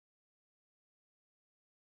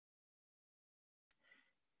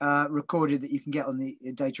recorded that you can get on the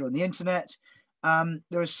data on the internet.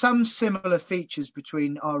 There are some similar features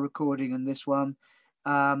between our recording and this one,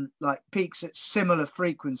 like peaks at similar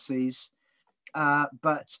frequencies,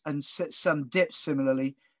 and some dips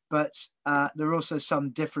similarly, but there are also some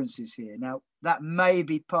differences here. Now, that may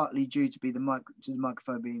be partly due to the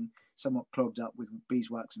microphone being somewhat clogged up with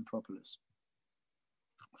beeswax and propolis.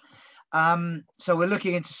 So we're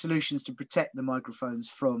looking into solutions to protect the microphones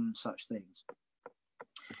from such things.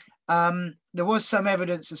 There was some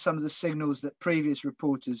evidence of some of the signals that previous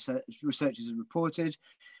researchers have reported,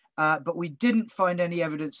 but we didn't find any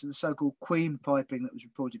evidence of the so-called queen piping that was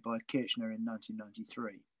reported by Kirchner in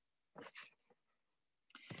 1993.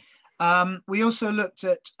 We also looked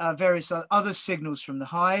at various other signals from the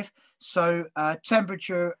hive. So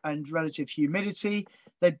temperature and relative humidity,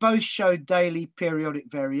 they both showed daily periodic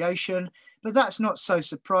variation, but that's not so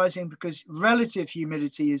surprising because relative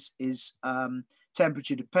humidity is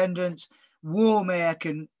temperature dependent. Warm air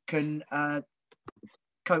can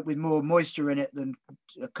cope with more moisture in it than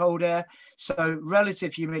cold air. So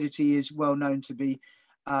relative humidity is well known to be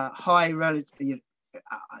high relative.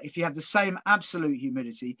 If you have the same absolute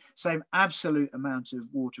humidity, same absolute amount of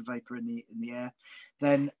water vapor in the air,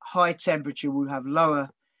 then high temperature will have lower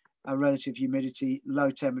relative humidity, low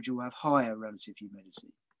temperature will have higher relative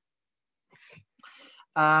humidity.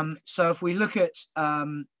 So if we look at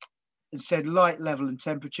instead light level and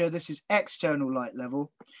temperature, this is external light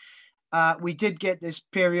level. We did get this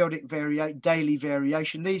periodic daily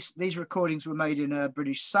variation. These recordings were made in a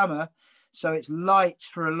British summer, so it's light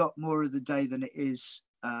for a lot more of the day than it is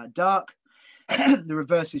dark. The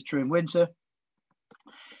reverse is true in winter.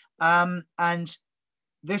 And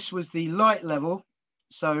this was the light level.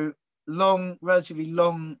 So relatively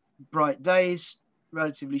long, bright days,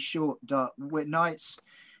 relatively short, dark nights.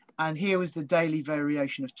 And here was the daily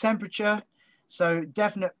variation of temperature. So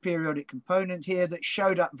definite periodic component here that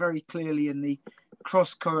showed up very clearly in the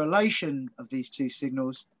cross correlation of these two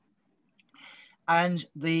signals. And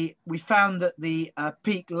we found that the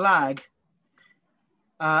peak lag,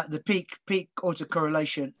 the peak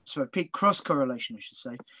autocorrelation, sorry, peak cross correlation, I should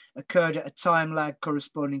say, occurred at a time lag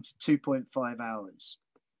corresponding to 2.5 hours.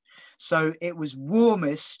 So it was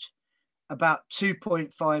warmest about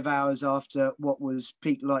 2.5 hours after what was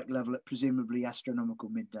peak light level at presumably astronomical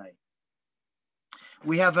midday.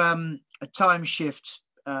 We have a time shift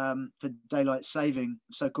for daylight saving,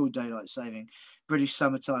 so-called daylight saving, British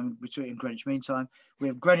summertime between Greenwich Mean Time. We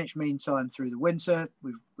have Greenwich Mean Time through the winter.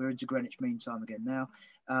 We're into Greenwich Mean Time again now.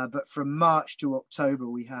 But from March to October,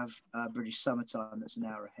 we have British summertime that's an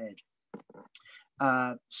hour ahead.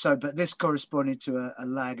 But this corresponded to a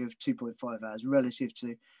lag of 2.5 hours relative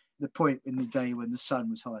to the point in the day when the sun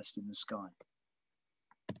was highest in the sky.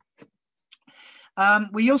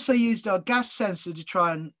 We also used our gas sensor to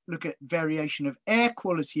try and look at variation of air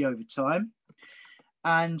quality over time.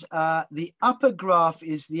 And the upper graph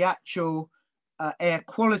is the actual air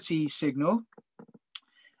quality signal.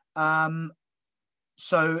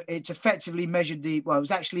 So it's effectively measured it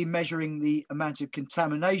was actually measuring the amount of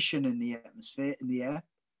contamination in the atmosphere, in the air.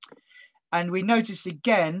 And we noticed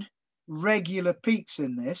again, regular peaks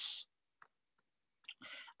in this.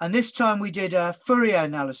 And this time we did a Fourier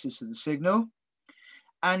analysis of the signal.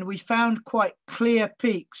 And we found quite clear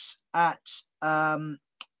peaks at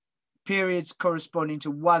periods corresponding to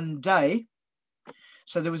 1 day.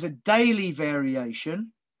 So there was a daily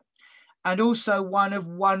variation and also one of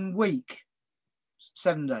 1 week,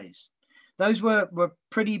 7 days. Those were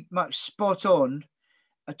pretty much spot on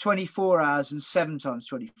at 24 hours and 7 times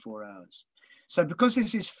 24 hours. So because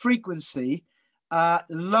this is frequency,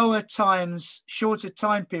 lower times, shorter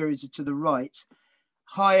time periods are to the right,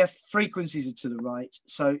 higher frequencies are to the right.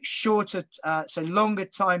 So longer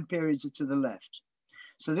time periods are to the left.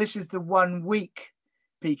 So this is the 1 week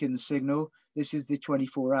peak in the signal. This is the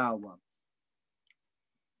 24-hour one.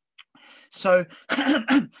 So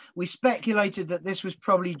we speculated that this was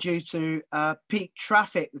probably due to peak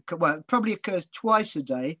traffic. Well, it probably occurs twice a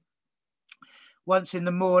day, once in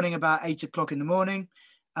the morning about 8 o'clock in the morning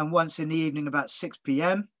and once in the evening about 6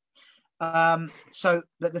 p.m. So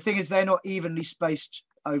that the thing is they're not evenly spaced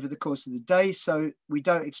over the course of the day. So we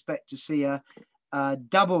don't expect to see a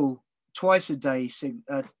double twice a day,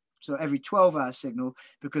 so every 12-hour signal,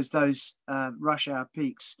 because those rush hour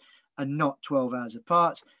peaks are not 12 hours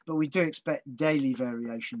apart, but we do expect daily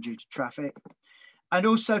variation due to traffic. And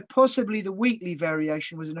also possibly the weekly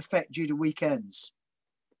variation was an effect due to weekends.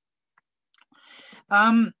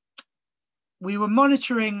 We were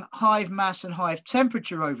monitoring hive mass and hive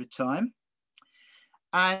temperature over time.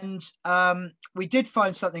 And we did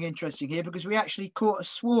find something interesting here because we actually caught a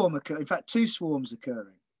swarm occur, in fact, 2 swarms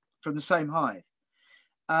occurring. from the same hive.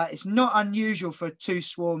 It's not unusual for two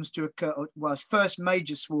swarms to occur, well, first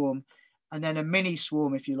major swarm and then a mini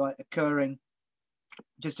swarm, if you like, occurring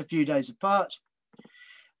just a few days apart.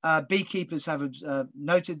 Beekeepers have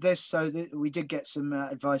noted this, so we did get some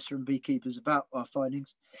advice from beekeepers about our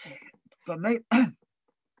findings. But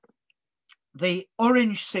the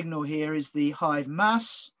orange signal here is the hive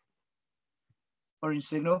mass, orange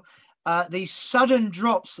signal. These sudden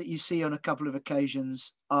drops that you see on a couple of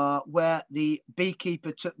occasions are where the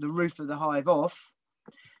beekeeper took the roof of the hive off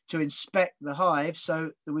to inspect the hive.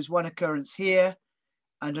 So there was one occurrence here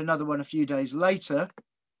and another one a few days later.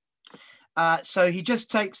 So he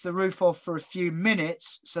just takes the roof off for a few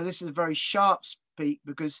minutes. So this is a very sharp peak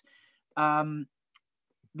because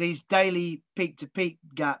these daily peak-to-peak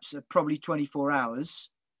gaps are probably 24 hours.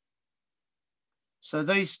 So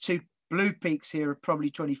these two blue peaks here are probably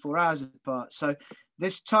 24 hours apart. So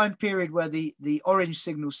this time period where the orange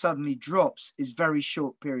signal suddenly drops is very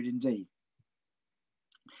short period indeed.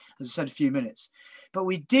 As I said, a few minutes. But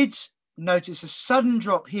we did notice a sudden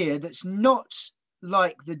drop here that's not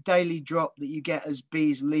like the daily drop that you get as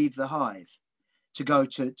bees leave the hive to go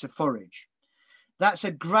to forage. That's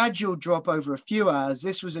a gradual drop over a few hours.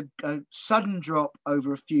 This was a sudden drop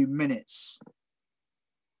over a few minutes.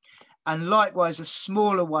 And likewise, a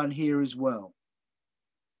smaller one here as well.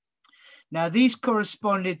 Now, these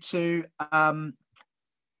corresponded to a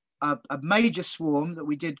major swarm that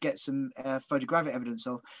we did get some photographic evidence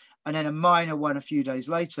of, and then a minor one a few days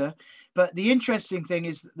later. But the interesting thing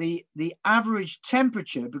is the average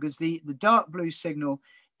temperature, because the dark blue signal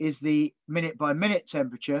is the minute by minute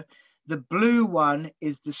temperature. The blue one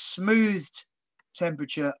is the smoothed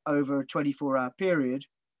temperature over a 24-hour period.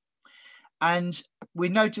 And we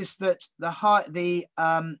noticed that the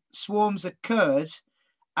swarms occurred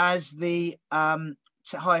as the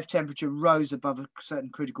hive temperature rose above a certain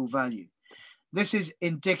critical value. This is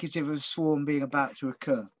indicative of a swarm being about to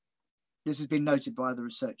occur. This has been noted by other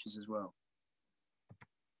researchers as well.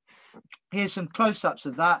 Here's some close-ups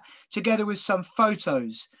of that, together with some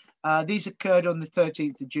photos. These occurred on the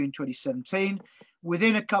 13th of June 2017.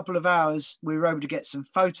 Within a couple of hours, we were able to get some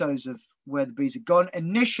photos of where the bees had gone.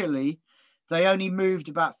 Initially, they only moved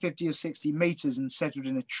about 50 or 60 meters and settled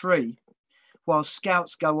in a tree, while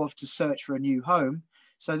scouts go off to search for a new home.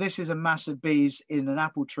 So this is a mass of bees in an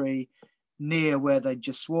apple tree near where they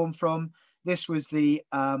just swarmed from. This was the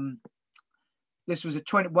this was a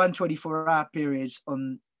 24-hour period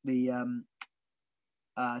on the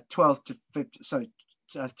 12th to 15th,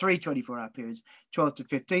 so 3 24-hour periods, 12th to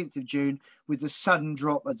 15th of June, with the sudden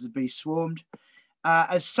drop as the bees swarmed.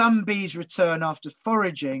 As some bees return after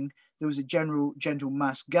foraging, there was a gentle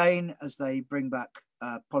mass gain as they bring back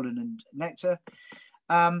pollen and nectar.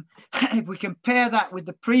 If we compare that with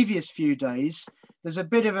the previous few days, there's a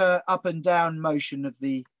bit of a up and down motion of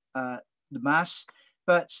the mass,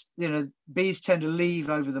 but you know, bees tend to leave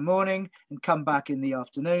over the morning and come back in the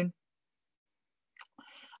afternoon.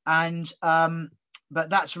 And but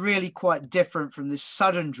that's really quite different from this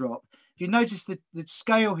sudden drop. If you notice the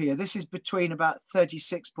scale here, this is between about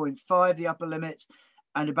 36.5, the upper limit,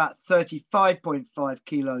 and about 35.5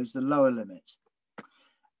 kilos, the lower limit.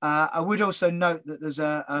 I would also note that there's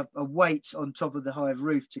a weight on top of the hive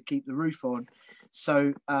roof to keep the roof on.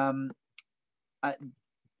 So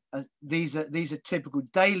these are typical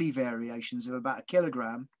daily variations of about a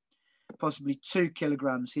kilogram, possibly 2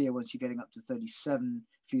 kilograms here once you're getting up to 37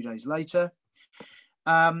 a few days later.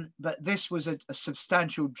 But this was a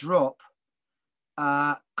substantial drop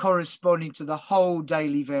corresponding to the whole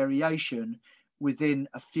daily variation within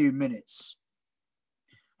a few minutes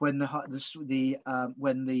when the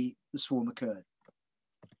swarm occurred.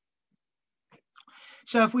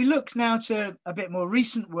 So if we look now to a bit more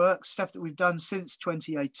recent work, stuff that we've done since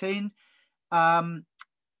 2018, and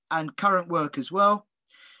current work as well.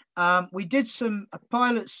 We did a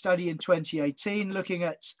pilot study in 2018 looking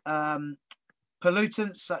at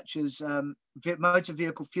pollutants such as motor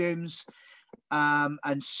vehicle fumes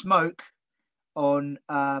and smoke on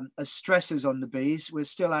as stressors on the bees. We're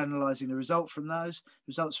still analysing the results from those.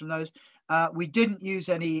 We didn't use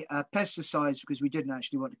any pesticides because we didn't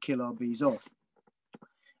actually want to kill our bees off,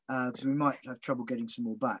 because we might have trouble getting some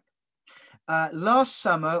more back. Last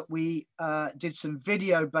summer, we did some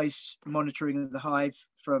video-based monitoring of the hive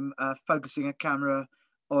from focusing a camera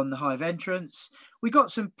on the hive entrance. We got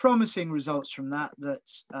some promising results from that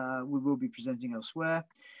we will be presenting elsewhere.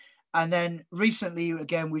 And then recently,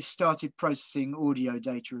 again, we've started processing audio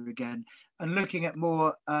data again and looking at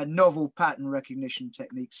more novel pattern recognition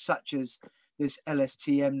techniques, such as this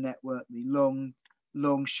LSTM network, the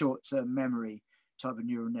long short-term memory type of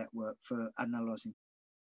neural network for analysing